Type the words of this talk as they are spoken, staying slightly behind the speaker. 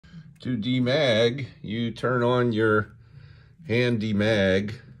to demag, you turn on your hand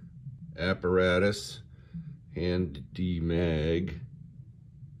demag apparatus, hand demag,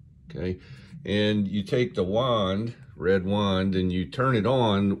 okay, and you take the wand, red wand, and you turn it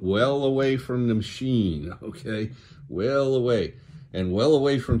on well away from the machine, okay, well away, and well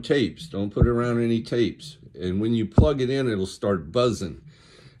away from tapes. Don't put it around any tapes. And when you plug it in, it'll start buzzing.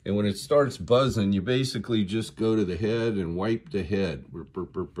 And when it starts buzzing, you basically just go to the head and wipe the head,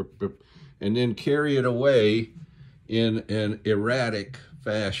 and then carry it away in an erratic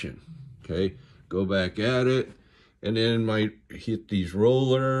fashion, okay? Go back at it, and then might hit these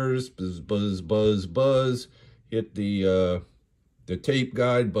rollers, buzz, buzz, buzz, buzz, hit the tape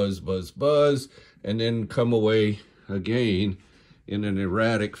guide, buzz, buzz, buzz, and then come away again in an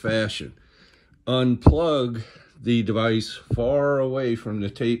erratic fashion. Unplug the device far away from the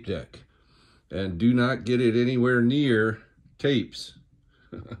tape deck, and do not get it anywhere near tapes.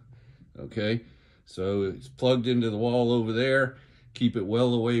 Okay, so it's plugged into the wall over there. Keep it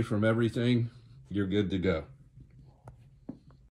well away from everything. You're good to go.